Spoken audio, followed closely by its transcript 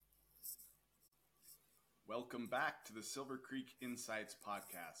Welcome back to the Silver Creek Insights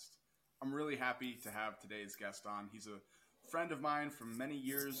podcast. I'm really happy to have today's guest on. He's a friend of mine from many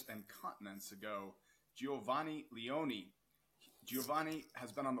years and continents ago, Giovanni Leone. Giovanni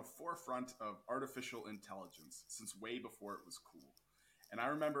has been on the forefront of artificial intelligence since way before it was cool. And I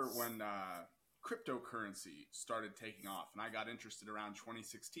remember when cryptocurrency started taking off and I got interested around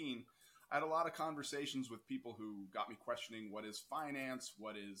 2016, I had a lot of conversations with people who got me questioning what is finance,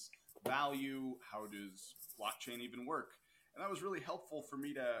 what is value, how does blockchain even work? And that was really helpful for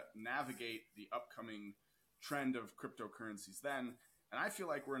me to navigate the upcoming trend of cryptocurrencies then. And I feel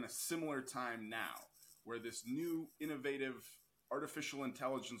like we're in a similar time now where this new innovative artificial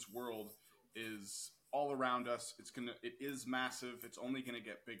intelligence world is all around us. It is massive. It's only going to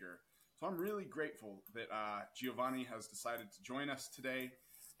get bigger. So I'm really grateful that Giovanni has decided to join us today.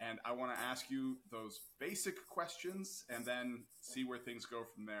 And I want to ask you those basic questions and then see where things go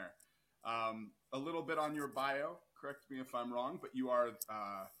from there. A little bit on your bio, correct me if I'm wrong, but you are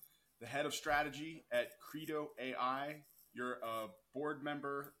the head of strategy at Credo AI. You're a board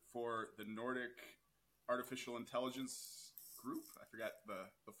member for the Nordic Artificial Intelligence Group. I forgot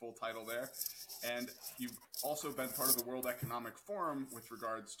the full title there. And you've also been part of the World Economic Forum with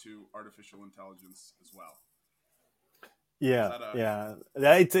regards to artificial intelligence as well. Yeah.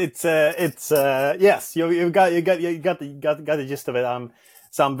 It's yes. You got the gist of it.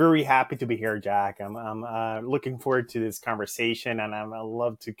 So I'm very happy to be here, Jack. I'm looking forward to this conversation, and I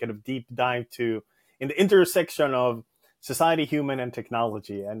love to kind of deep dive in the intersection of society, human, and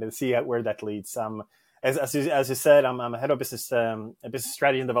technology, and to see where that leads. As you said, I'm head of business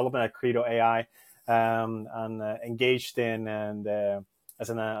strategy and development at Credo AI, and engaged in as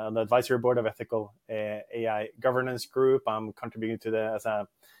an advisory board of ethical AI governance group. I'm contributing as an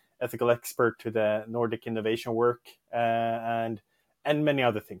ethical expert to the Nordic innovation work and many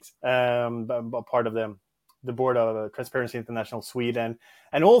other things. Part of the board of Transparency International Sweden,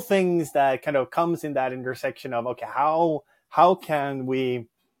 and all things that kind of comes in that intersection of, okay, how can we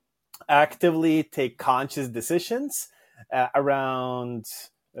actively take conscious decisions around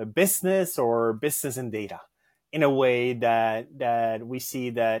business or business and data in a way that we see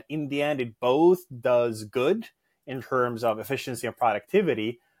that in the end it both does good in terms of efficiency and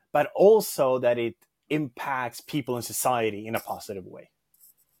productivity, but also that it impacts people in society in a positive way.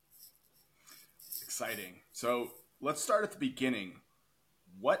 Exciting. So let's start at the beginning.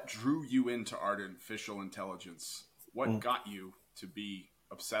 What drew you into artificial intelligence? What got you to be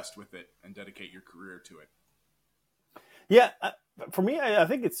obsessed with it and dedicate your career to it? Yeah, for me, I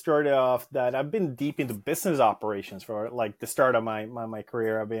think it started off that I've been deep into business operations for like the start of my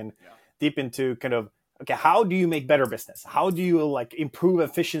career. I've been deep into kind of, okay, how do you make better business? How do you like improve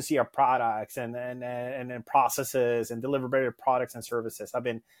efficiency of products and processes and deliver better products and services? I've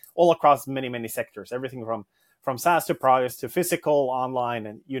been all across many sectors, everything from SaaS to products to physical, online,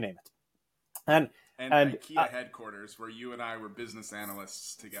 and you name it. And IKEA headquarters, where you and I were business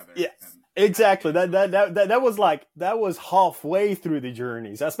analysts together. Yeah, exactly. That was halfway through the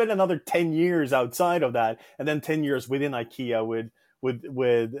journey. So I spent another 10 years outside of that, and then 10 years within IKEA with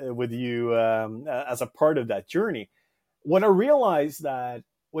you as a part of that journey. When I realized that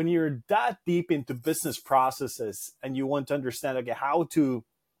when you're that deep into business processes and you want to understand, okay, how to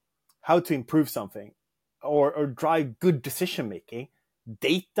improve something or drive good decision making,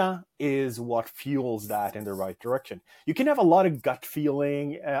 data is what fuels that in the right direction. You can have a lot of gut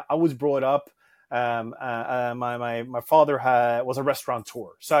feeling. I was brought up. My father was a restaurateur,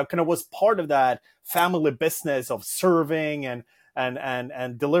 so I kind of was part of that family business of serving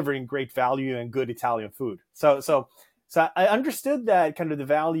and delivering great value and good Italian food. So I understood that kind of the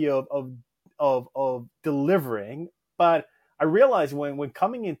value of delivering, but I realized when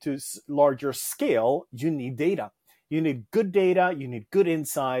coming into larger scale, you need data. You need good data, you need good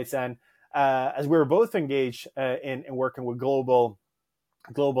insights. And as we were both engaged in working with global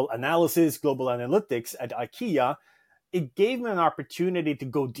analysis, global analytics at IKEA, it gave me an opportunity to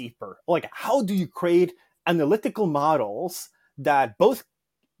go deeper. Like, how do you create analytical models that both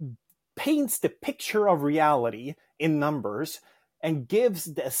paints the picture of reality in numbers and gives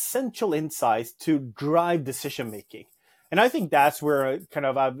the essential insights to drive decision-making? And I think that's where kind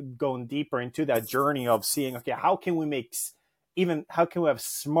of I've gone deeper into that journey of seeing, okay, how can we have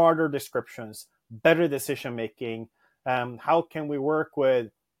smarter descriptions, better decision making? How can we work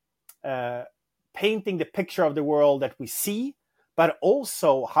with painting the picture of the world that we see, but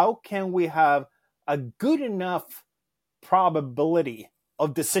also how can we have a good enough probability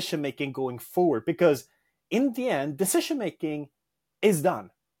of decision making going forward? Because in the end, decision making is done.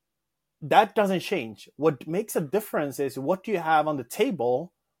 That doesn't change. What makes a difference is what do you have on the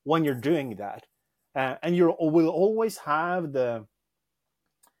table when you're doing that. and you will always have the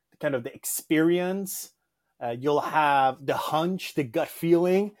kind of the experience. You'll have the hunch, the gut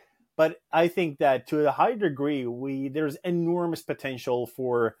feeling. But I think that to a high degree, there's enormous potential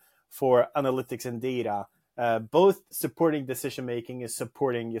for analytics and data, both supporting decision making and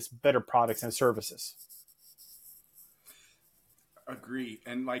supporting just better products and services. Agree.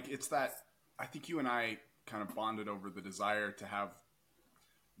 And like, it's that, I think you and I kind of bonded over the desire to have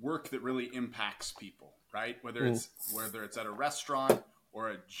work that really impacts people, right? Whether it's at a restaurant or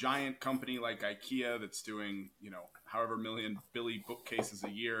a giant company like IKEA that's doing, however million Billy bookcases a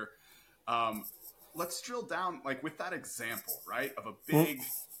year. Let's drill down, like with that example, right, of a big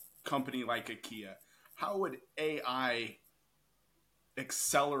company like IKEA. How would AI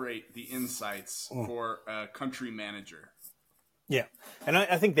accelerate the insights for a country manager? Yeah, and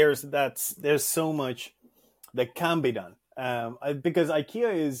I think there's so much that can be done, because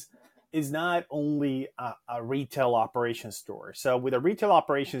IKEA is not only a retail operation store. So with a retail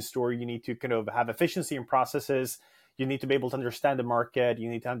operation store, you need to kind of have efficiency in processes. You need to be able to understand the market. You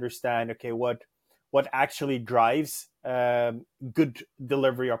need to understand, okay, what actually drives good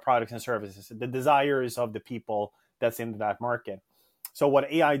delivery of products and services, the desires of the people that's in that market. So what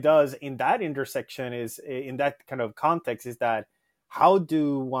AI does in that intersection is, in that kind of context, is that how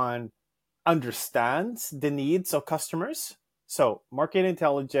do one understand the needs of customers? So market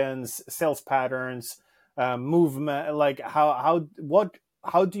intelligence, sales patterns, movement, like how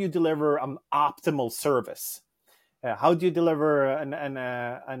do you deliver an optimal service? How do you deliver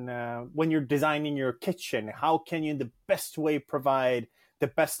when you're designing your kitchen? How can you in the best way provide the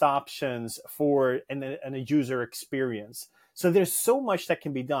best options for a user experience? So there's so much that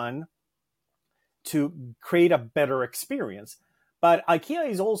can be done to create a better experience. But IKEA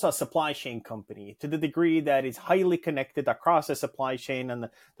is also a supply chain company to the degree that it's highly connected across the supply chain, and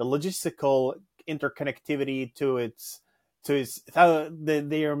the logistical interconnectivity to its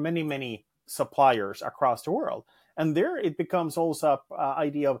there are many suppliers across the world. And there it becomes also an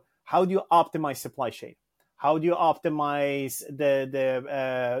idea of how do you optimize supply chain? How do you optimize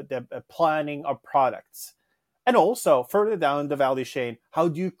the planning of products? And also further down the value chain, how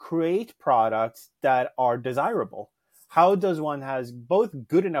do you create products that are desirable? How does one has both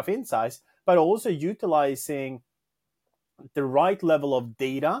good enough insights, but also utilizing the right level of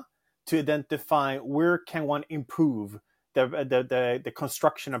data to identify where can one improve the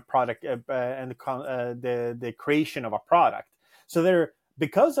construction of product and the creation of a product. So there,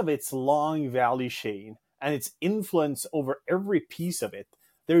 because of its long value chain and its influence over every piece of it,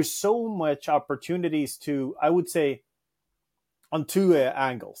 there's so much opportunities to, I would say, on two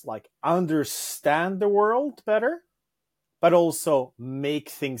angles, like understand the world better, but also make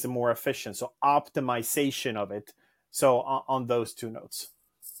things more efficient. So optimization of it. So on those two notes.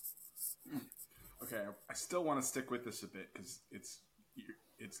 Okay, I still want to stick with this a bit because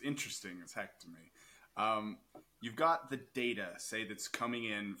it's interesting as heck to me. You've got the data, say, that's coming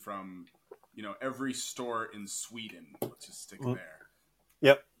in from every store in Sweden. Let's just stick there.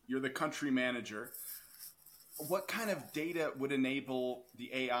 Yep. You're the country manager. What kind of data would enable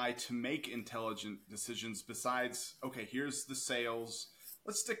the AI to make intelligent decisions besides, okay, here's the sales.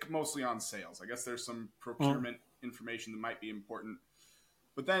 Let's stick mostly on sales. I guess there's some procurement information that might be important.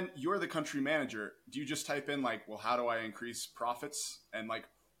 But then you're the country manager. Do you just type in like, well, how do I increase profits? And like,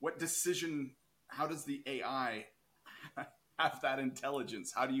 how does the AI have that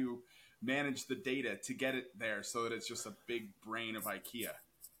intelligence? How do you manage the data to get it there so that it's just a big brain of IKEA?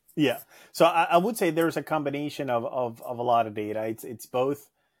 Yeah. So I would say there's a combination of a lot of data. It's both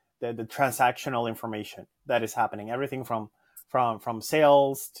the transactional information that is happening, everything from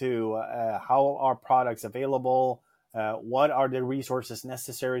sales to how are products available, what are the resources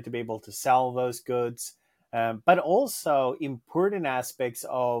necessary to be able to sell those goods, but also important aspects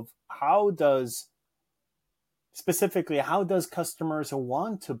of how does customers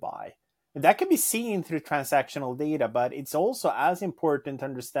want to buy. That can be seen through transactional data, but it's also as important to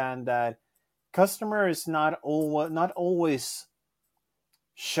understand that customers not always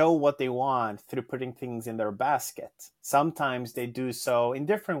show what they want through putting things in their basket. Sometimes they do so in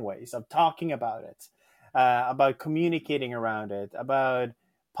different ways of talking about it, about communicating around it, about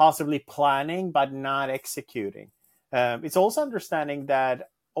possibly planning but not executing. It's also understanding that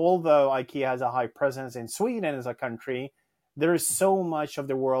although IKEA has a high presence in Sweden as a country, there is so much of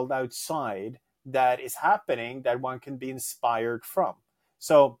the world outside that is happening that one can be inspired from.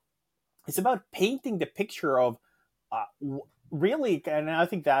 So it's about painting the picture of really, and I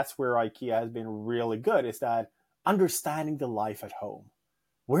think that's where IKEA has been really good, is that understanding the life at home.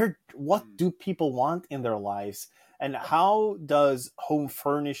 What do people want in their lives, and how does home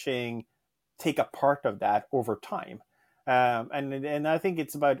furnishing take a part of that over time. And I think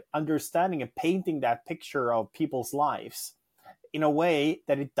it's about understanding and painting that picture of people's lives in a way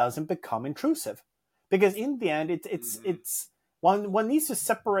that it doesn't become intrusive. Because in the end, it's one needs to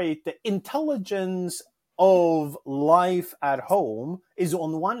separate the intelligence of life at home is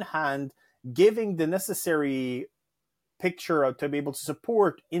on one hand giving the necessary picture of, to be able to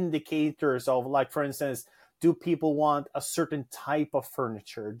support indicators of, like, for instance, do people want a certain type of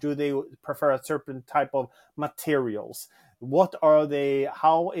furniture? Do they prefer a certain type of materials? What are they?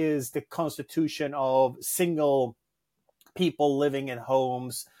 How is the constitution of single people living in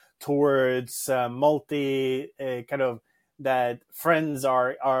homes towards multi kind of that friends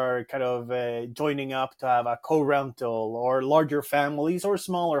are kind of joining up to have a co-rental, or larger families or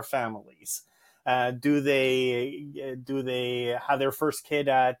smaller families? Do they have their first kid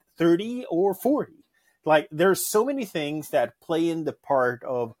at 30 or 40? Like, there's so many things that play in the part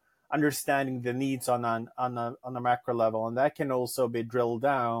of understanding the needs on a macro level, and that can also be drilled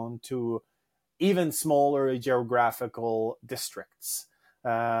down to even smaller geographical districts.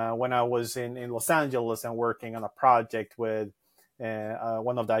 When I was in Los Angeles and working on a project with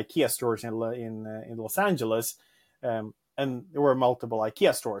one of the IKEA stores in Los Angeles, and there were multiple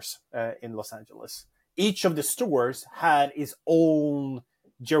IKEA stores in Los Angeles. Each of the stores had its own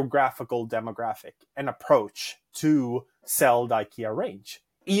geographical demographic and approach to sell the IKEA range,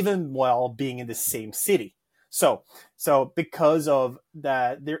 even while being in the same city. So because of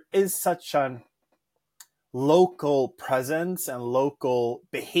that, there is such an local presence and local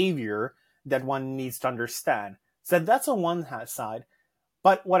behavior that one needs to understand. So that's on one side.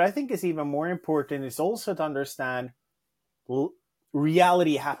 But what I think is even more important is also to understand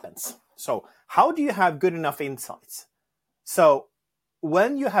reality happens. So how do you have good enough insights? So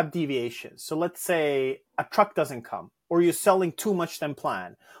when you have deviations, so let's say a truck doesn't come, or you're selling too much than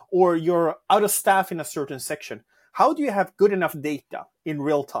planned, or you're out of staff in a certain section, how do you have good enough data in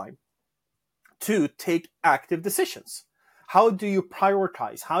real time to take active decisions? How do you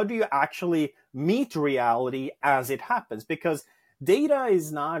prioritize? How do you actually meet reality as it happens? Because data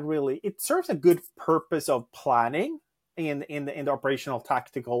is not really, it serves a good purpose of planning in the operational,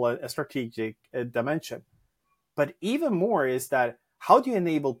 tactical, and strategic dimension. But even more is that how do you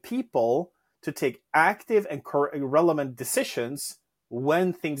enable people to take active and relevant decisions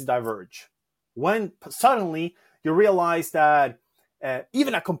when things diverge? When suddenly you realize that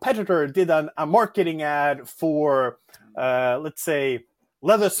even a competitor did a marketing ad for, let's say,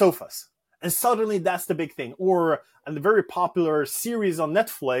 leather sofas. And suddenly that's the big thing. Or a very popular series on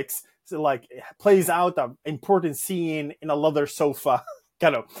Netflix, so like, plays out an important scene in a leather sofa,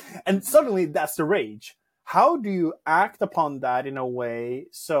 kind of. And suddenly that's the rage. How do you act upon that in a way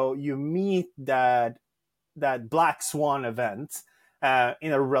so you meet that black swan event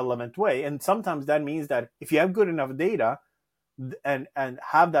in a relevant way? And sometimes that means that if you have good enough data and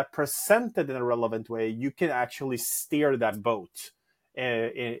have that presented in a relevant way, you can actually steer that boat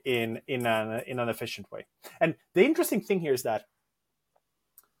in an efficient way. And the interesting thing here is that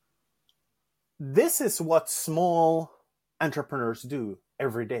this is what small entrepreneurs do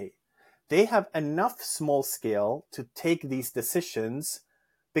every day. They have enough small scale to take these decisions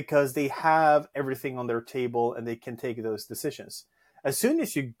because they have everything on their table and they can take those decisions. As soon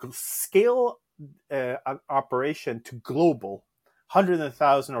as you scale an operation to global,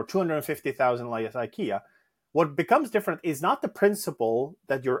 100,000 or 250,000 like IKEA, what becomes different is not the principle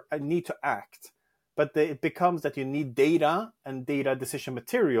that you need to act, but it becomes that you need data and data decision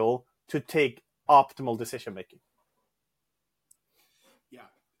material to take optimal decision making. Yeah.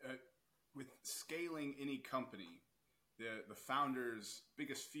 With scaling any company, the founder's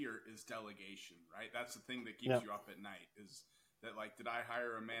biggest fear is delegation, right? That's the thing that keeps you up at night, is that, like, did I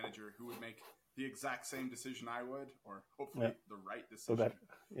hire a manager who would make the exact same decision I would, or hopefully the right decision?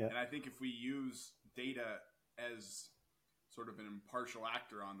 And I think if we use data as sort of an impartial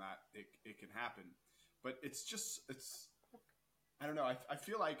actor on that, it can happen. But it's I don't know. I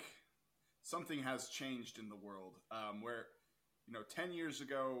feel like something has changed in the world where, 10 years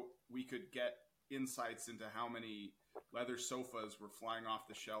ago, we could get insights into how many leather sofas were flying off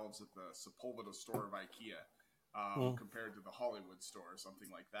the shelves at the Sepulveda store of IKEA compared to the Hollywood store or something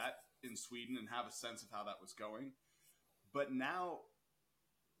like that in Sweden, and have a sense of how that was going. But now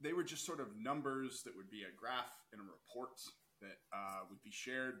they were just sort of numbers that would be a graph in a report that would be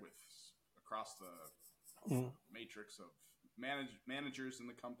shared across the matrix of managers in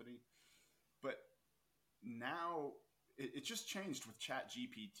the company. But now it just changed with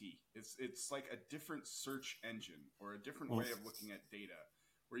ChatGPT. It's like a different search engine or a different way of looking at data,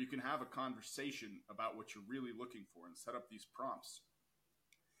 where you can have a conversation about what you're really looking for and set up these prompts.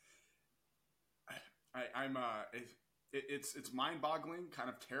 I'm it's mind boggling, kind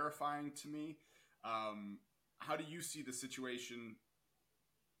of terrifying to me. How do you see the situation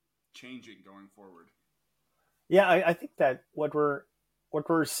changing going forward? Yeah, I think that what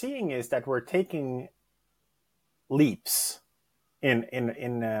we're seeing is that we're taking leaps in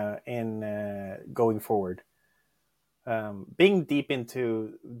going forward. Being deep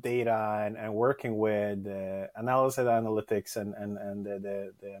into data and working with analysis, analytics, and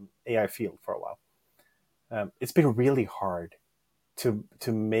the AI field for a while, it's been really hard to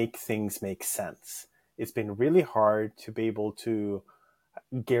make things make sense. It's been really hard to be able to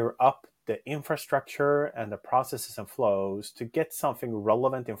gear up the infrastructure and the processes and flows to get something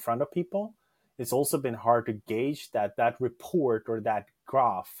relevant in front of people. It's also been hard to gauge that report or that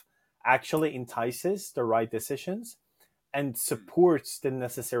graph actually entices the right decisions and supports the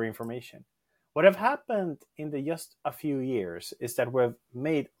necessary information. What have happened in the just a few years is that we've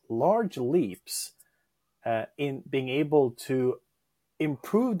made large leaps in being able to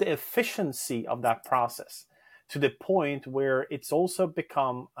improve the efficiency of that process to the point where it's also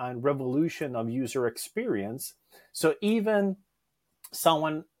become a revolution of user experience. So even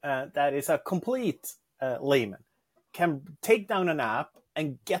someone that is a complete layman can take down an app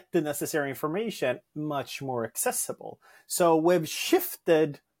and get the necessary information much more accessible. So we've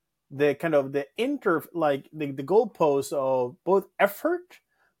shifted the kind of the the goalposts of both effort,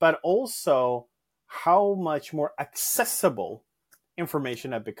 but also how much more accessible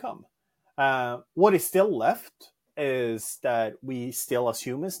information have become. What is still left is that we still, as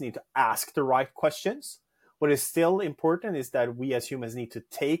humans, need to ask the right questions. What is still important is that we, as humans, need to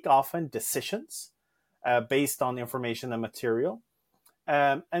take often decisions based on information and material.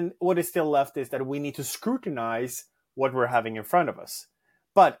 And what is still left is that we need to scrutinize what we're having in front of us.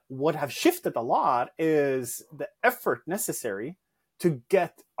 But what have shifted a lot is the effort necessary to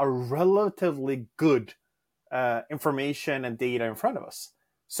get a relatively good information and data in front of us.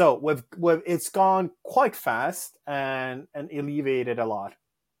 So it's gone quite fast and alleviated a lot.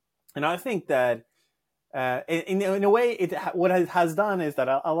 And I think that in a way, what it has done is that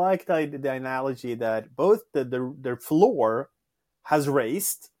I like the analogy that both the floor has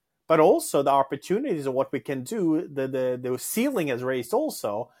raised, but also the opportunities of what we can do, the ceiling has raised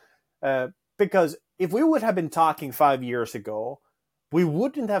also. Because if we would have been talking 5 years ago, we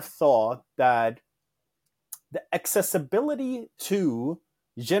wouldn't have thought that the accessibility to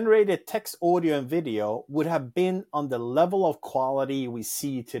generated text, audio, and video would have been on the level of quality we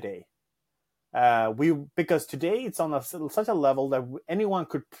see today. Because today it's on such a level that anyone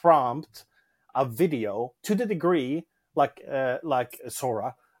could prompt a video to the degree like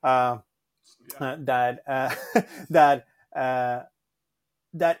Sora that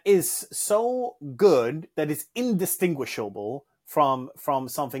is so good that it's indistinguishable from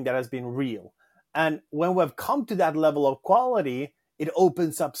something that has been real. And when we've come to that level of quality, it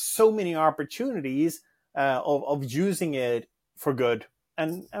opens up so many opportunities of using it for good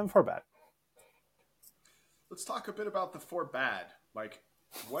and for bad. Let's talk a bit about the for bad. Like,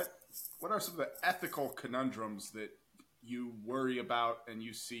 what are some of the ethical conundrums that you worry about and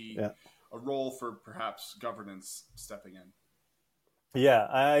you see a role for perhaps governance stepping in? Yeah,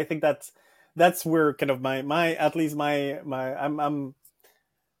 I think that's where kind of my at least my I'm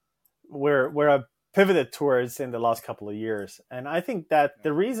where I've pivoted towards in the last couple of years. And I think that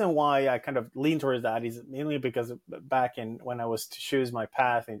the reason why I kind of lean towards that is mainly because back in when I was to choose my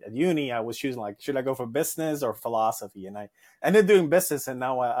path at uni, I was choosing like, should I go for business or philosophy? And I ended doing business, and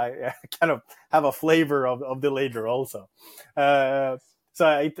now I kind of have a flavor of the later also. So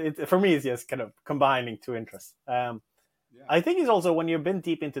it for me, it's just kind of combining two interests. I think it's also when you've been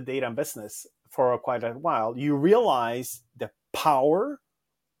deep into data and business for quite a while, you realize the power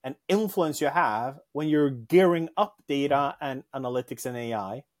and influence you have when you're gearing up data and analytics and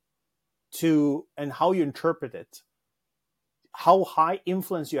AI and how you interpret it, how high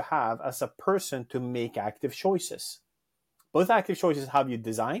influence you have as a person to make active choices. Both active choices have you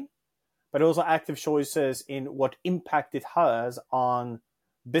design, but also active choices in what impact it has on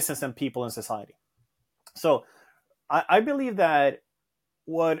business and people and society. So I believe that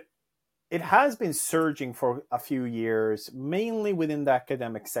what it has been surging for a few years, mainly within the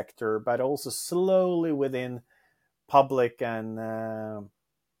academic sector, but also slowly within public and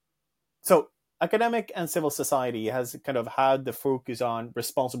so academic and civil society has kind of had the focus on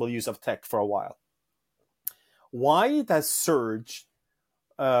responsible use of tech for a while. Why it has surged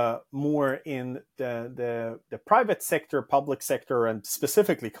more in the private sector, public sector, and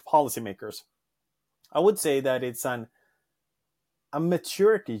specifically policymakers, I would say that it's a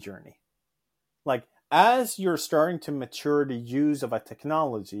maturity journey. Like, as you're starting to mature the use of a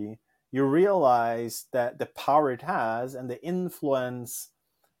technology, you realize that the power it has and the influence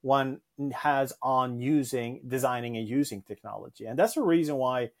one has on designing and using technology. And that's the reason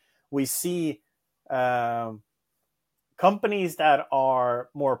why we see companies that are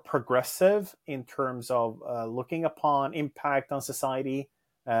more progressive in terms of looking upon impact on society,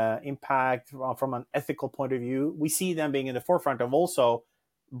 impact from an ethical point of view. We see them being in the forefront of also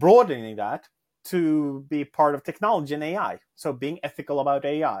broadening that to be part of technology and AI. So being ethical about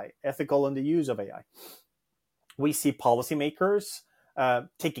AI, ethical in the use of AI. We see policymakers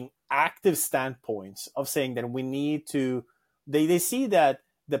taking active standpoints of saying that we need to, they see that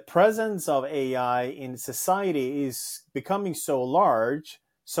the presence of AI in society is becoming so large,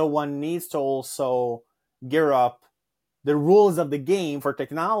 so one needs to also gear up the rules of the game for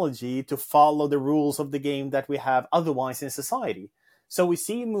technology to follow the rules of the game that we have otherwise in society. So we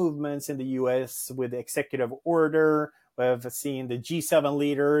see movements in the US with the executive order. We've seen the G7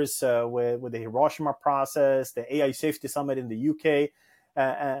 leaders with the Hiroshima process, the AI safety summit in the UK.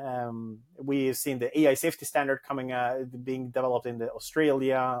 We've seen the AI safety standard coming being developed in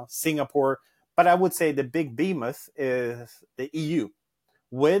Australia, Singapore. But I would say the big behemoth is the EU,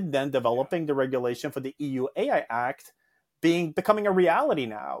 with then developing the regulation for the EU AI Act becoming a reality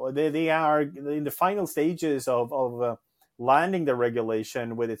now. They are in the final stages of landing the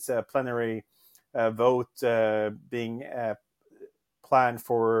regulation with its plenary vote being planned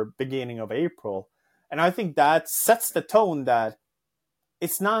for beginning of April. And I think that sets the tone that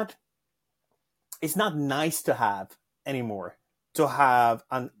it's not nice to have anymore to have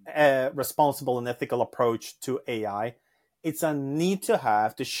a responsible and ethical approach to AI. It's a need to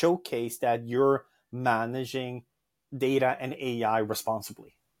have to showcase that you're managing data and AI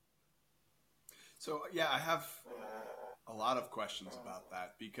responsibly. So, yeah, I have a lot of questions about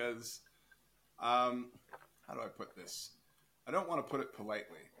that because, how do I put this? I don't want to put it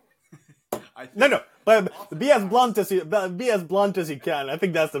politely. No, but be as blunt as you can. I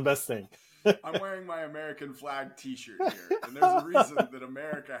think that's the best thing. I'm wearing my American flag T-shirt here, and there's a reason that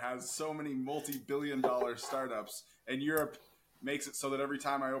America has so many multi-billion-dollar startups, and Europe makes it so that every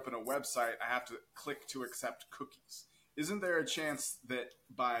time I open a website, I have to click to accept cookies. Isn't there a chance that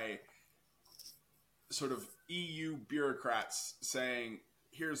by sort of EU bureaucrats saying,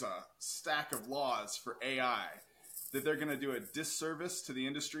 here's a stack of laws for AI, that they're going to do a disservice to the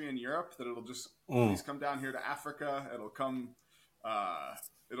industry in Europe, that it'll just please come down here to Africa, it'll come,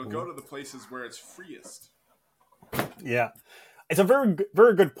 it'll go to the places where it's freest? Yeah, it's a very,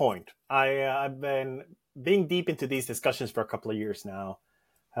 very good point. I've been being deep into these discussions for a couple of years now.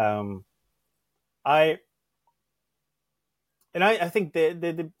 I think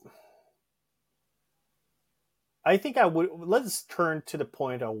let's turn to the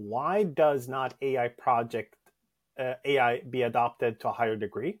point of why does not AI be adopted to a higher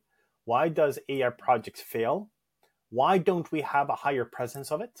degree? Why does AI projects fail? Why don't we have a higher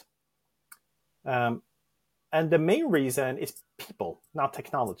presence of it? And the main reason is people, not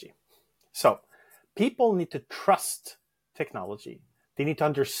technology. So people need to trust technology. They need to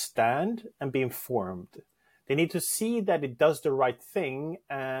understand and be informed. They need to see that it does the right thing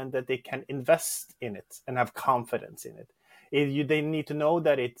and that they can invest in it and have confidence in it. They need to know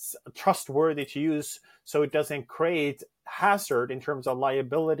that it's trustworthy to use so it doesn't create hazard in terms of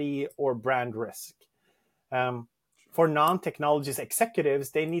liability or brand risk. For non-technologist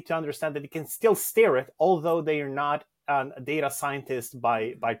executives, they need to understand that they can still steer it, although they are not a data scientist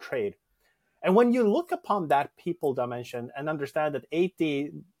by trade. And when you look upon that people dimension and understand that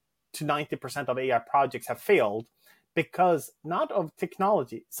 80 to 90% of AI projects have failed because not of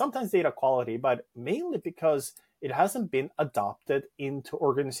technology, sometimes data quality, but mainly because it hasn't been adopted into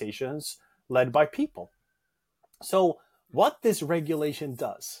organizations led by people. So what this regulation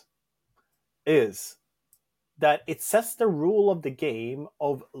does is that it sets the rule of the game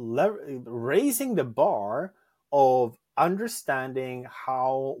of raising the bar of understanding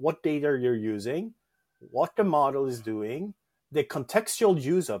what data you're using, what the model is doing, the contextual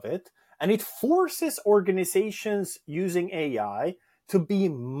use of it, and it forces organizations using AI to be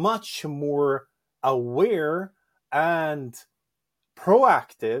much more aware and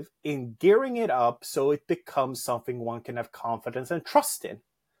proactive in gearing it up so it becomes something one can have confidence and trust in.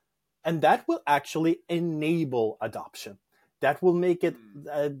 And that will actually enable adoption. That will make it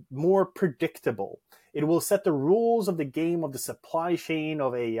more predictable. It will set the rules of the game of the supply chain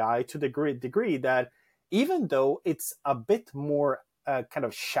of AI to the degree that even though it's a bit more kind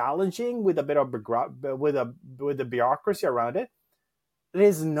of challenging with a bit of with the bureaucracy around it, it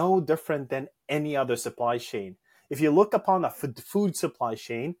is no different than any other supply chain. If you look upon a food supply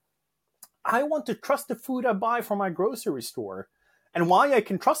chain, I want to trust the food I buy from my grocery store. And why I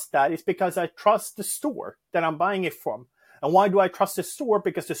can trust that is because I trust the store that I'm buying it from. And why do I trust the store?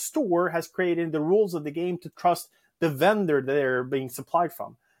 Because the store has created the rules of the game to trust the vendor that they're being supplied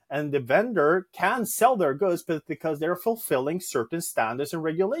from. And the vendor can sell their goods, but because they're fulfilling certain standards and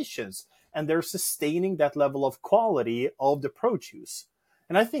regulations, and they're sustaining that level of quality of the produce.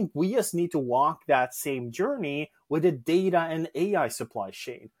 And I think we just need to walk that same journey with the data and AI supply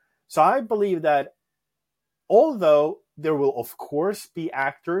chain. So I believe that although there will, of course, be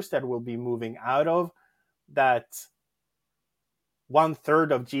actors that will be moving out of that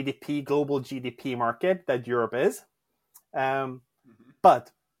 1/3 of GDP, global GDP market that Europe is.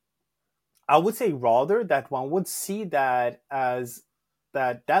 But I would say rather that one would see that as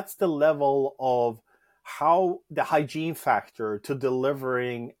that's the level of how the hygiene factor to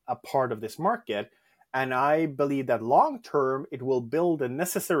delivering a part of this market. And I believe that long term, it will build the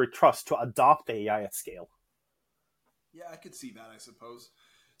necessary trust to adopt AI at scale. Yeah, I could see that, I suppose.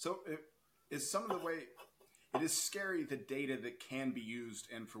 So is some of the way, it is scary the data that can be used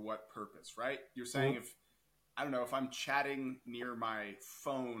and for what purpose, right? You're saying if, I don't know, if I'm chatting near my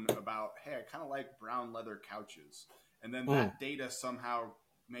phone about, hey, I kind of like brown leather couches, and then that data somehow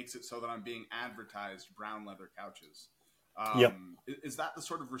makes it so that I'm being advertised brown leather couches. Is that the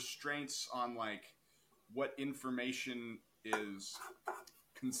sort of restraints on like what information is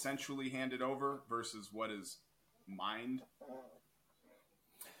consensually handed over versus what is mined?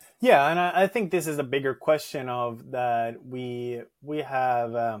 Yeah, and I think this is a bigger question of that we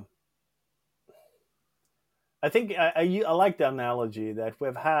have. I think I like the analogy that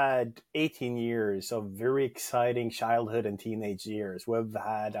we've had 18 years of very exciting childhood and teenage years. We've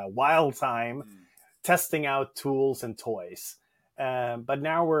had a wild time testing out tools and toys. But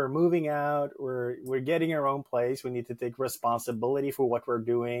now we're moving out. We're getting our own place. We need to take responsibility for what we're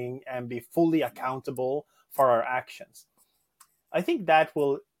doing and be fully accountable for our actions. I think that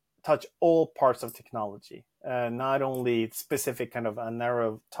will touch all parts of technology, not only specific kind of a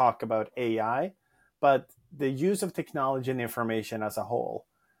narrow talk about AI, but the use of technology and information as a whole.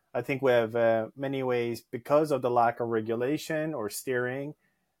 I think we have many ways, because of the lack of regulation or steering,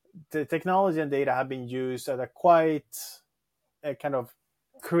 the technology and data have been used at a quite a kind of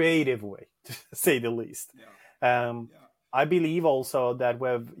creative way, to say the least. I believe also that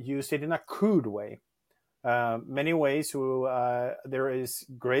we've used it in a crude way. Many ways there is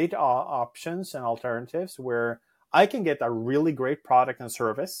great options and alternatives where I can get a really great product and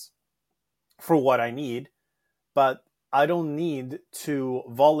service for what I need, but I don't need to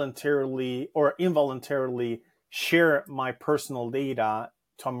voluntarily or involuntarily share my personal data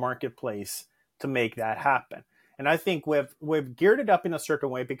to a marketplace to make that happen. And I think we've geared it up in a certain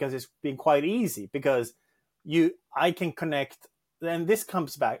way because it's been quite easy, because I can connect. And this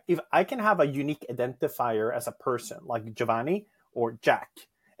comes back, if I can have a unique identifier as a person like Giovanni or Jack,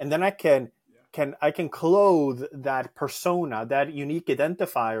 and then I can clothe that persona, that unique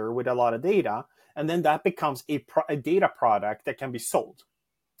identifier, with a lot of data, and then that becomes a data product that can be sold.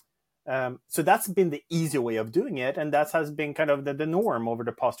 So that's been the easy way of doing it, and that has been kind of the norm over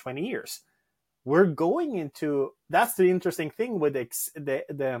the past 20 years. We're going into, that's the interesting thing with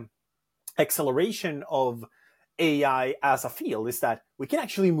the acceleration of AI as a field, is that we can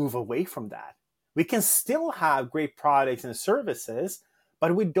actually move away from that. We can still have great products and services,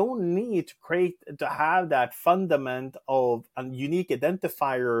 but we don't need to have that fundament of a unique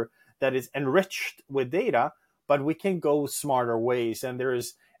identifier that is enriched with data, but we can go smarter ways. And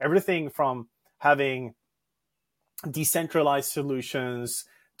there's everything from having decentralized solutions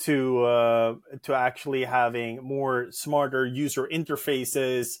to actually having more smarter user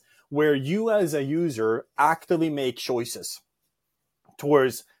interfaces, where you as a user actively make choices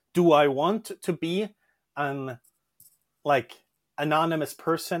towards, do I want to be an anonymous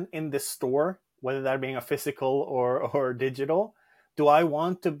person in this store, whether that being a physical or digital? Do I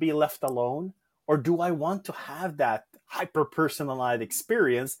want to be left alone, or do I want to have that hyper personalized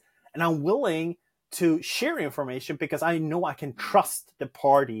experience? And I'm willing to share information because I know I can trust the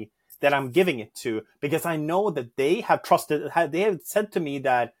party that I'm giving it to, because I know that they have said to me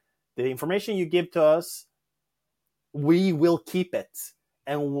that the information you give to us, we will keep it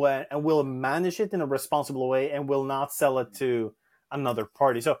and we'll manage it in a responsible way, and will not sell it to another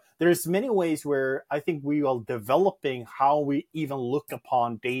party. So there's many ways where I think we are developing how we even look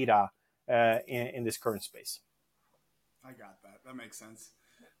upon data in this current space. I got that. That makes sense.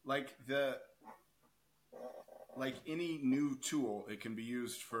 Like any new tool, it can be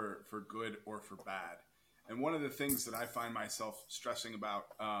used for good or for bad. And one of the things that I find myself stressing about,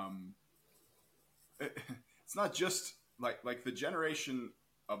 it's not just like the generation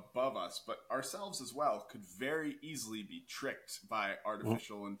above us, but ourselves as well, could very easily be tricked by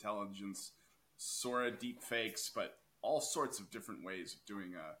artificial intelligence, Sora deepfakes, but all sorts of different ways of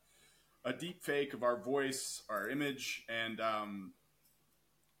doing a deep fake of our voice, our image, and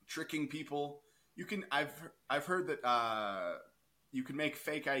tricking people. You can. I've heard that you can make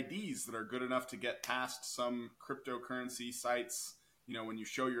fake IDs that are good enough to get past some cryptocurrency sites. You know, when you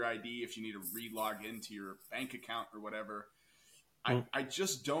show your ID, if you need to re-log into your bank account or whatever. I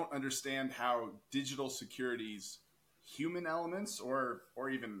just don't understand how digital security's human elements or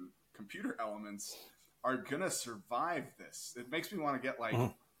even computer elements are gonna survive this. It makes me want to get like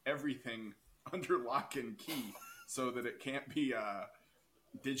everything under lock and key so that it can't be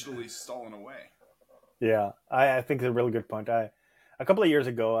digitally stolen away. Yeah, I think it's a really good point. A couple of years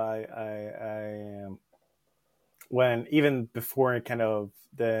ago, when even before kind of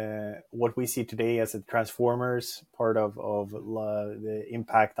what we see today as the transformers part of the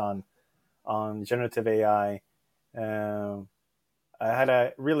impact on generative AI, I had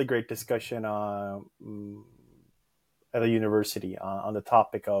a really great discussion at a university on the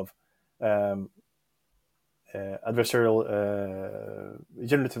topic of generative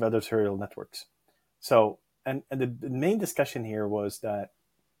adversarial networks. So, and the main discussion here was that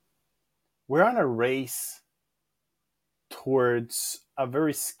we're on a race towards a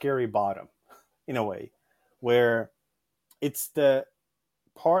very scary bottom, in a way, where it's the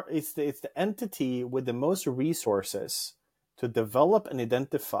entity with the most resources to develop and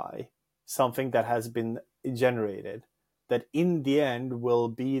identify something that has been generated that in the end will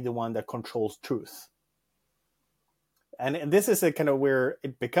be the one that controls truth. And this is a kind of where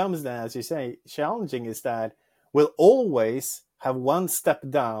it becomes then, as you say, challenging, is that we'll always have one step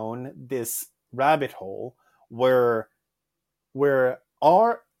down this rabbit hole where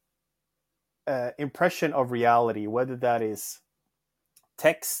our impression of reality, whether that is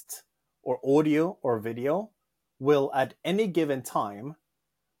text or audio or video, will at any given time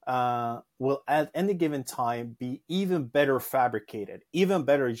be even better fabricated, even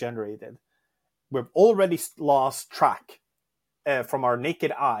better generated. We've already lost track from our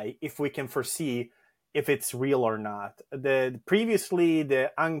naked eye if we can foresee if it's real or not. Previously,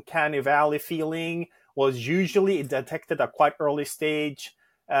 the uncanny valley feeling was usually detected at quite early stage.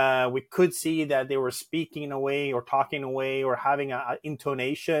 We could see that they were speaking in a way or talking in a way or having an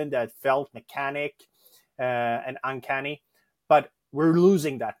intonation that felt mechanic and uncanny. But we're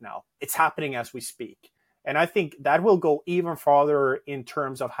losing that now. It's happening as we speak. And I think that will go even farther in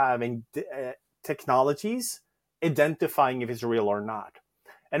terms of having technologies identifying if it's real or not.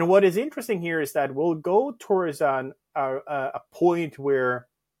 And what is interesting here is that we'll go towards a point where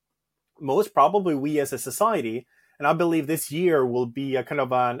most probably we as a society, and I believe this year will be a kind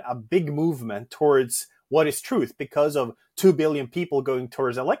of a big movement towards what is truth because of 2 billion people going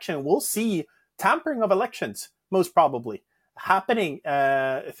towards election. We'll see tampering of elections, most probably, happening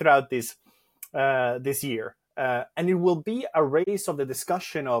throughout this year. And it will be a race of the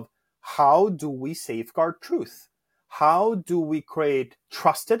discussion of how do we safeguard truth? How do we create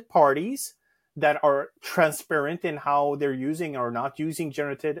trusted parties that are transparent in how they're using or not using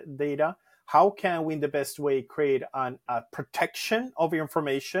generated data? How can we in the best way create a protection of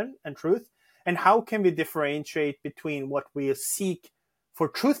information and truth? And how can we differentiate between what we seek for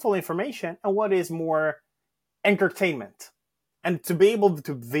truthful information and what is more entertainment? And to be able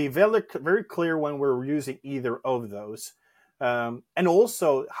to be very, very clear when we're using either of those. And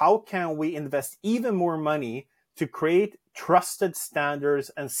also, how can we invest even more money to create trusted standards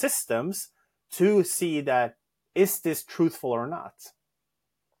and systems to see that is this truthful or not?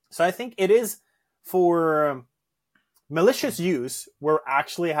 So I think it is for malicious use, we're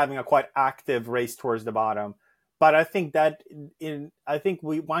actually having a quite active race towards the bottom. But I think that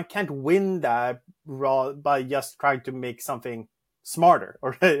one can't win that by just trying to make something smarter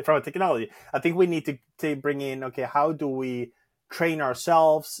or from a technology. I think we need to bring in, okay, how do we train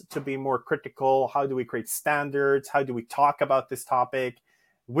ourselves to be more critical? How do we create standards? How do we talk about this topic?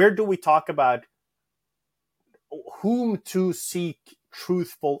 Where do we talk about whom to seek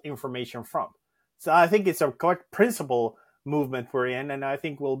truthful information from? So I think it's a quite principle movement we're in, and I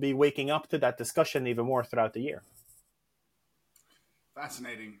think we'll be waking up to that discussion even more throughout the year.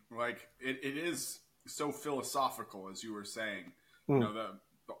 Fascinating. Like it is so philosophical, as you were saying. You know,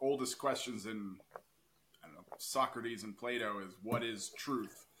 the oldest questions in Socrates and Plato is what is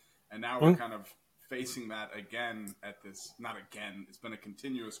truth, and now we're kind of facing that again at this. Not again. It's been a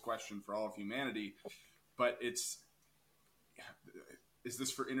continuous question for all of humanity, but is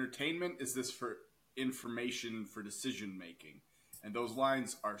this for entertainment? Is this for information, for decision making? And those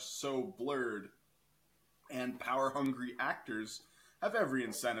lines are so blurred, and power hungry actors have every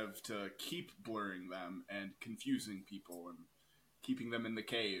incentive to keep blurring them and confusing people and keeping them in the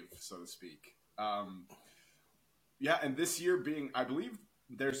cave, so to speak. Yeah, and this year being, I believe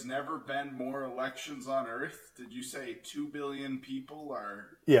there's never been more elections on Earth. Did you say 2 billion people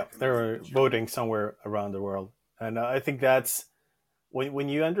are? Yeah, they're voting somewhere around the world. And I think that's when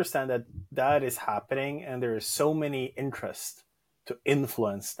you understand that that is happening and there is so many interests to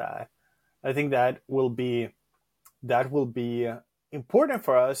influence that, I think that will be important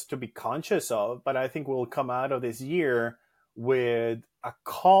for us to be conscious of. But I think we'll come out of this year with a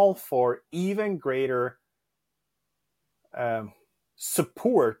call for even greater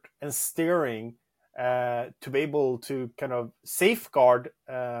support and steering to be able to kind of safeguard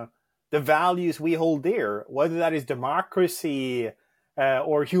the values we hold dear, whether that is democracy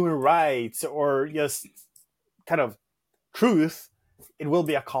or human rights or just kind of truth. It will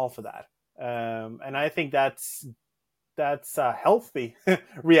be a call for that, and I think that's a healthy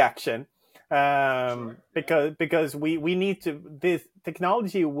reaction. Sure. Because we need to, this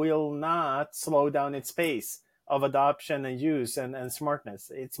technology will not slow down its pace of adoption and use and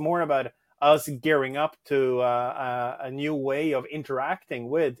smartness. It's more about us gearing up to a new way of interacting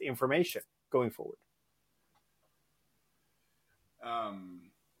with information going forward. Okay.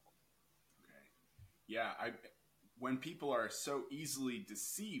 Yeah, when people are so easily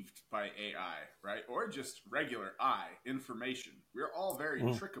deceived by AI, right, or just regular information, we're all very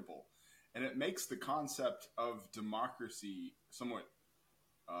trickable, and it makes the concept of democracy somewhat.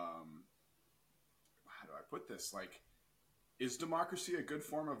 How do I put this? Like, is democracy a good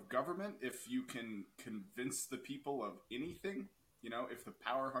form of government if you can convince the people of anything? You know, if the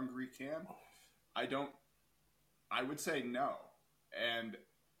power hungry can? I would say no. And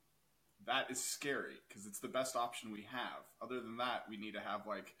that is scary because it's the best option we have. Other than that, we need to have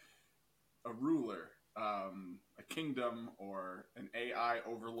like a ruler, a kingdom, or an AI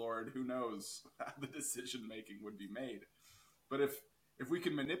overlord. Who knows how the decision making would be made? But if we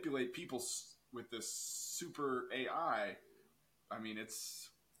can manipulate people with this super AI, I mean, it's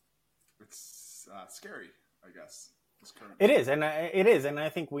scary, I guess. It is, and I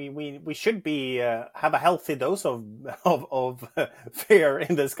think we should be have a healthy dose of fear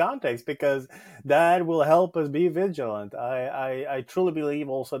in this context, because that will help us be vigilant. I truly believe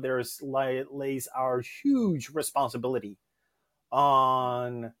also lays our huge responsibility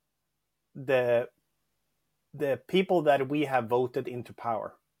on the people that we have voted into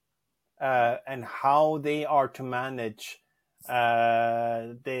power, and how they are to manage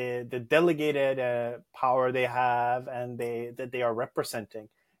the delegated power they have and that they are representing,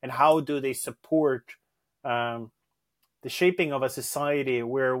 and how do they support the shaping of a society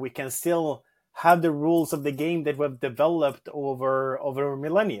where we can still have the rules of the game that we've developed over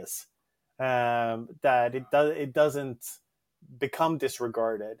millennia, that it doesn't become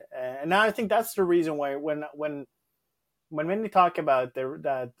disregarded. And I think that's the reason why when we talk about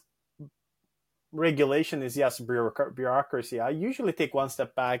that regulation is just bureaucracy, I usually take one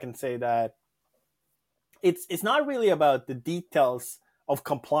step back and say that it's not really about the details of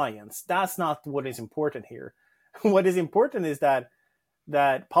compliance. That's not what is important here. What is important is that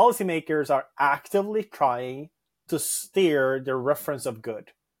policymakers are actively trying to steer the reference of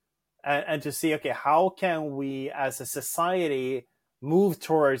good, and to see, okay, how can we as a society move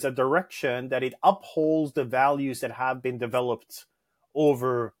towards a direction that it upholds the values that have been developed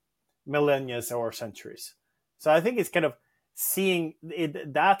over millennia or centuries. So I think it's kind of seeing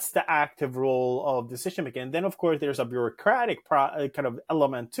it. That's the active role of decision making. And then, of course, there's a bureaucratic kind of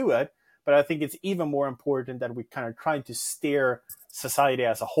element to it. But I think it's even more important that we kind of try to steer society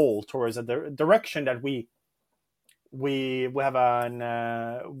as a whole towards a direction that we have on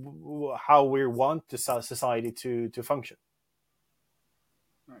how we want the society to function.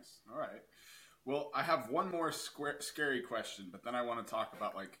 Nice. All right. Well, I have one more scary question, but then I want to talk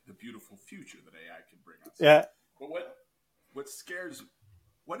about like the beautiful future that AI could bring us. Yeah. But what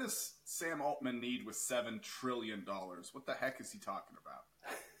does Sam Altman need with $7 trillion? What the heck is he talking about?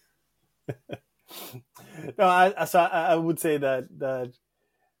 No, I would say that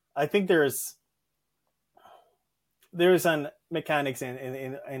I think there's an mechanics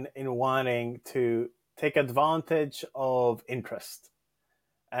in wanting to take advantage of interest,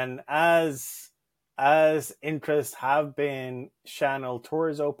 and as interests have been channeled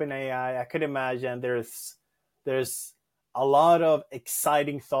towards OpenAI, I could imagine there's a lot of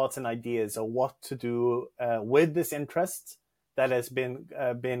exciting thoughts and ideas of what to do with this interest that has been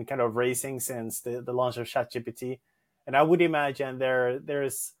kind of raising since the launch of ChatGPT. And I would imagine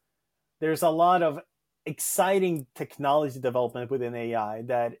there's a lot of exciting technology development within AI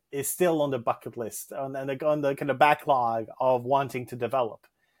that is still on the bucket list, on the kind of backlog of wanting to develop.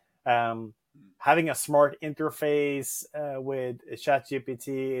 Having a smart interface with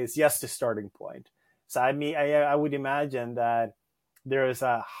ChatGPT is just a starting point. So I would imagine that there is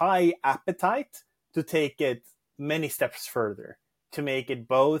a high appetite to take it many steps further, to make it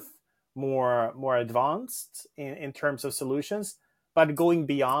both more advanced in terms of solutions, but going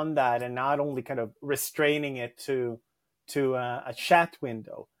beyond that and not only kind of restraining it to a chat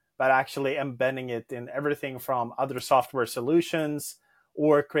window, but actually embedding it in everything from other software solutions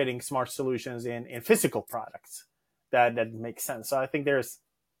or creating smart solutions in physical products that makes sense. So I think there's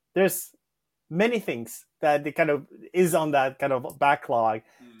many things that it kind of is on that kind of backlog.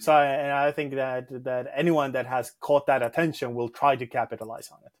 So I think that anyone that has caught that attention will try to capitalize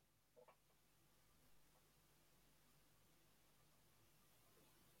on it.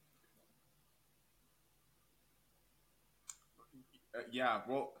 Yeah,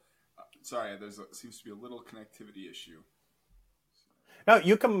 well, sorry, seems to be a little connectivity issue. No,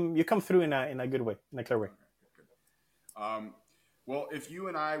 you come through in a good way, in a clear way. Okay, good. Well, if you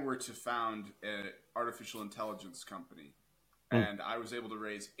and I were to found an artificial intelligence company, and I was able to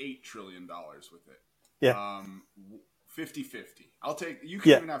raise $8 trillion with it, yeah, 50-50. You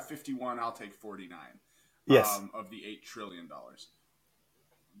can even have 51. I'll take 49. Yes. Of the $8 trillion.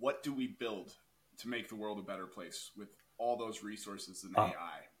 What do we build to make the world a better place with all those resources in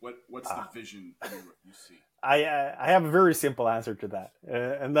AI? What's the vision you see? I have a very simple answer to that,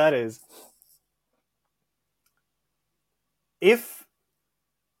 and that is if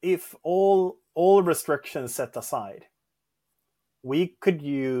all restrictions set aside, we could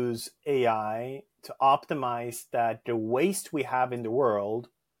use AI to optimize that the waste we have in the world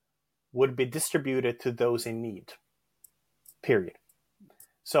would be distributed to those in need. Period.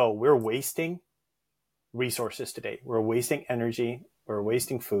 So we're wasting resources today. We're wasting energy. We're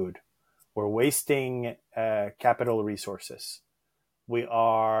wasting food. We're wasting capital resources. We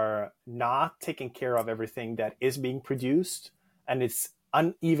are not taking care of everything that is being produced, and it's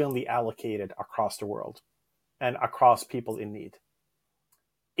unevenly allocated across the world and across people in need.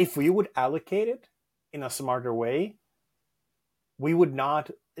 If we would allocate it in a smarter way,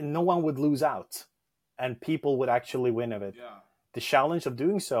 no one would lose out, and people would actually win of it. Yeah. The challenge of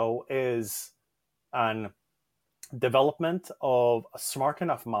doing so is an development of a smart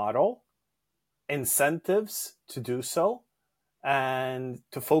enough model, incentives to do so, and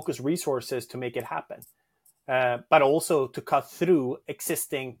to focus resources to make it happen. But also to cut through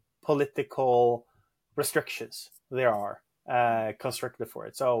existing political restrictions there are constructed for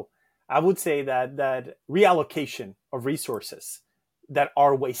it. So I would say that reallocation of resources that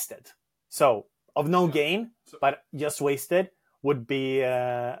are wasted, so of no gain, but just wasted, would be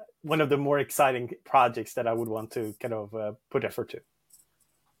one of the more exciting projects that I would want to kind of put effort to.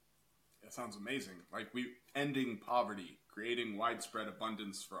 That sounds amazing. Like ending poverty, creating widespread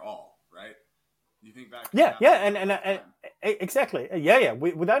abundance for all, right? You think that? And exactly,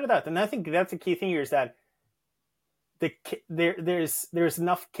 without a doubt. And I think that's the key thing here, is that there's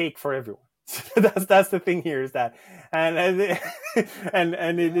enough cake for everyone. that's the thing here, is that,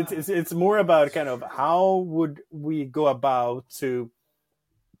 it's more about kind of how would we go about to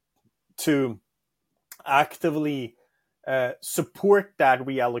actively support that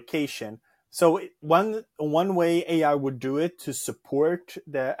reallocation. So one way AI would do it to support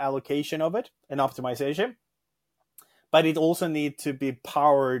the allocation of it and optimization, but it also needs to be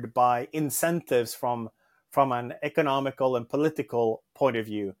powered by incentives from an economical and political point of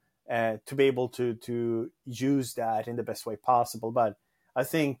view to be able to use that in the best way possible. But I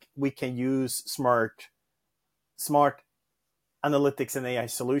think we can use smart analytics and AI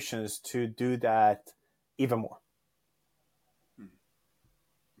solutions to do that even more.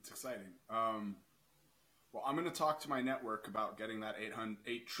 It's exciting. Well, I'm going to talk to my network about getting that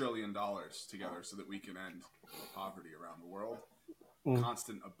 $8 trillion together so that we can end poverty around the world,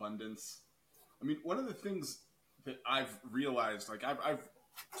 constant abundance. I mean, one of the things that I've realized, like I've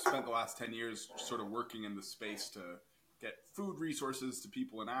spent the last 10 years sort of working in the space to get food resources to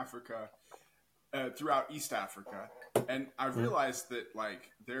people in Africa, throughout East Africa. And I've realized that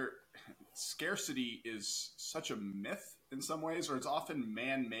like their scarcity is such a myth in some ways, or it's often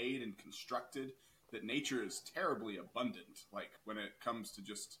man-made and constructed, that nature is terribly abundant. Like when it comes to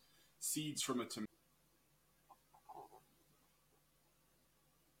just seeds from a tomato.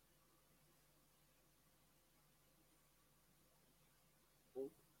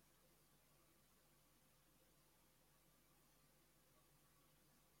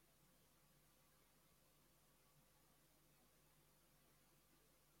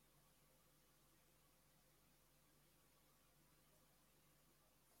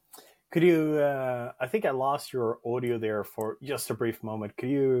 Could you? I think I lost your audio there for just a brief moment. Could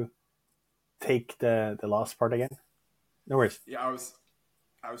you take the last part again? No worries. Yeah, I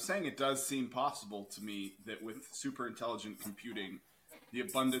was saying it does seem possible to me that with super intelligent computing, the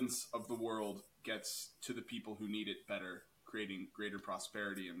abundance of the world gets to the people who need it better, creating greater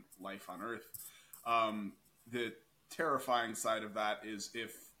prosperity and life on Earth. The terrifying side of that is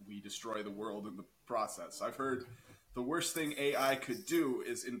if we destroy the world in the process. I've heard the worst thing AI could do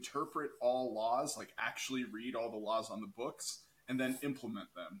is interpret all laws, like actually read all the laws on the books and then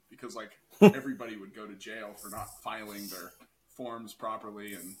implement them, because like everybody would go to jail for not filing their forms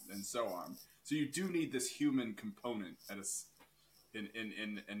properly and so on. So you do need this human component in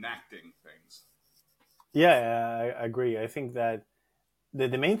enacting things. Yeah, I agree. I think that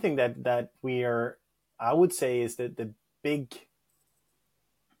the main thing that we are, I would say, is that the big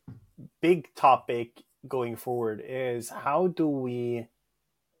topic going forward is how do we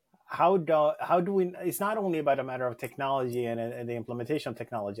it's not only about a matter of technology and the implementation of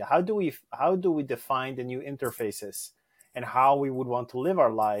technology. How do we define the new interfaces and how we would want to live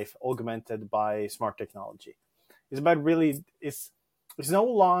our life augmented by smart technology? It's about really, it's no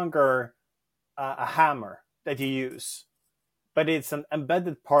longer a hammer that you use, but it's an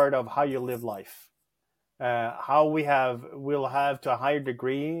embedded part of how you live life. How we'll have to a higher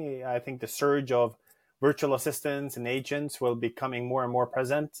degree. I think the surge of virtual assistants and agents will be becoming more and more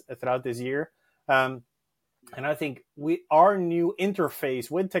present throughout this year. And I think our new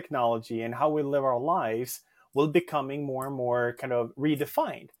interface with technology and how we live our lives will becoming more and more kind of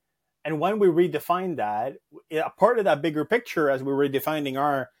redefined. And when we redefine that, a part of that bigger picture as we're redefining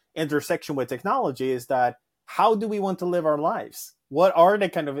our intersection with technology is that how do we want to live our lives? What are the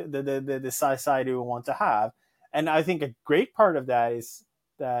kind of the society we want to have? And I think a great part of that is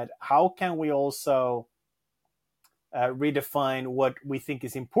that how can we also redefine what we think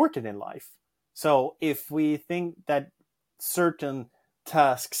is important in life? So if we think that certain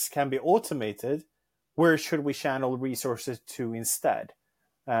tasks can be automated, where should we channel resources to instead?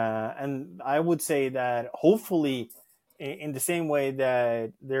 And I would say that hopefully in the same way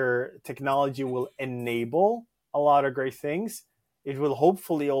that their technology will enable a lot of great things, it will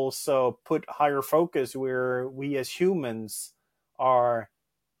hopefully also put higher focus where we as humans are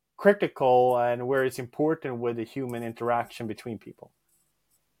critical and where it's important with the human interaction between people.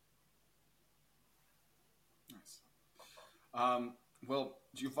 Nice. Well,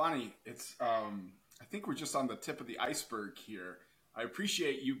 Giovanni, it's I think we're just on the tip of the iceberg here. I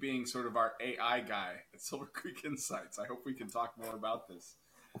appreciate you being sort of our AI guy at Silver Creek Insights. I hope we can talk more about this.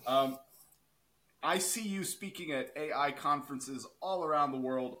 I see you speaking at AI conferences all around the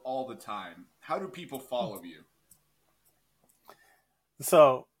world all the time. How do people follow you?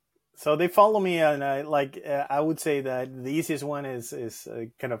 So they follow me, and I would say that the easiest one is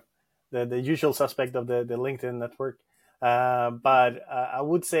kind of the usual suspect of the LinkedIn network. But I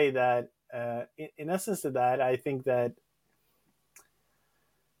would say that in essence to that, I think that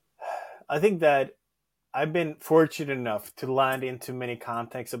I've been fortunate enough to land into many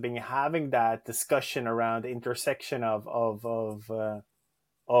contexts of having that discussion around the intersection of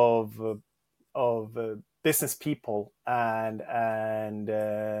business people and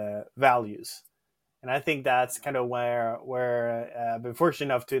values, and I think that's kind of where I've been fortunate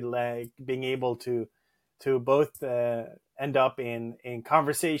enough to being able to both end up in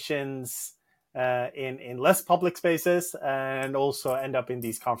conversations in less public spaces and also end up in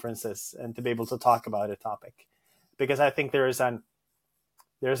these conferences and to be able to talk about a topic, because I think there's an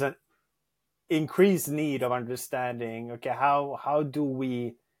increased need of understanding, okay, how do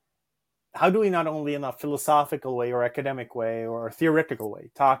we not only in a philosophical way or academic way or theoretical way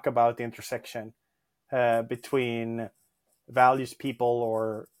talk about the intersection between values, people,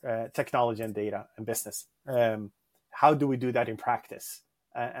 or technology and data and business? How do we do that in practice?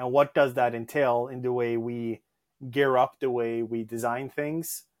 And what does that entail in the way we gear up, the way we design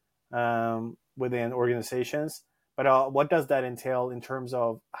things within organizations? But what does that entail in terms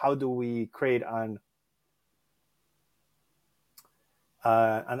of how do we create an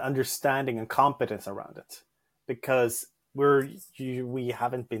understanding and competence around it? Because we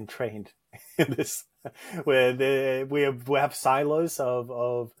haven't been trained in this. We have silos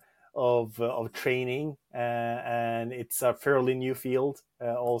of training, and it's a fairly new field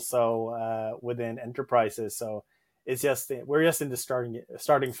also within enterprises. So we're just in the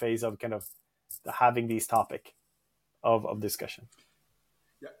starting phase of kind of having these topic of discussion.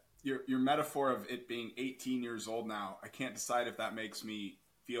 Yeah, your metaphor of it being 18 years old now, I can't decide if that makes me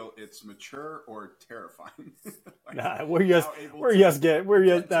feel it's mature or terrifying. We're just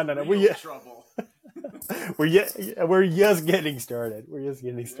getting started. We're just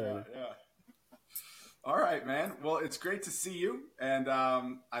getting started. Yeah. All right, man. Well, it's great to see you, and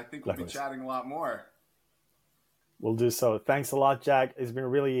I think we'll be Likewise. chatting a lot more. We'll do so. Thanks a lot, Jack. It's been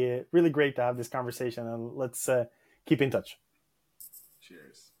really, really great to have this conversation, and let's keep in touch.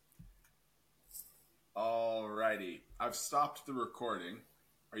 Cheers. All righty. I've stopped the recording.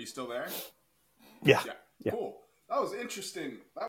 Are you still there? Yeah. Yeah. Cool. That was interesting.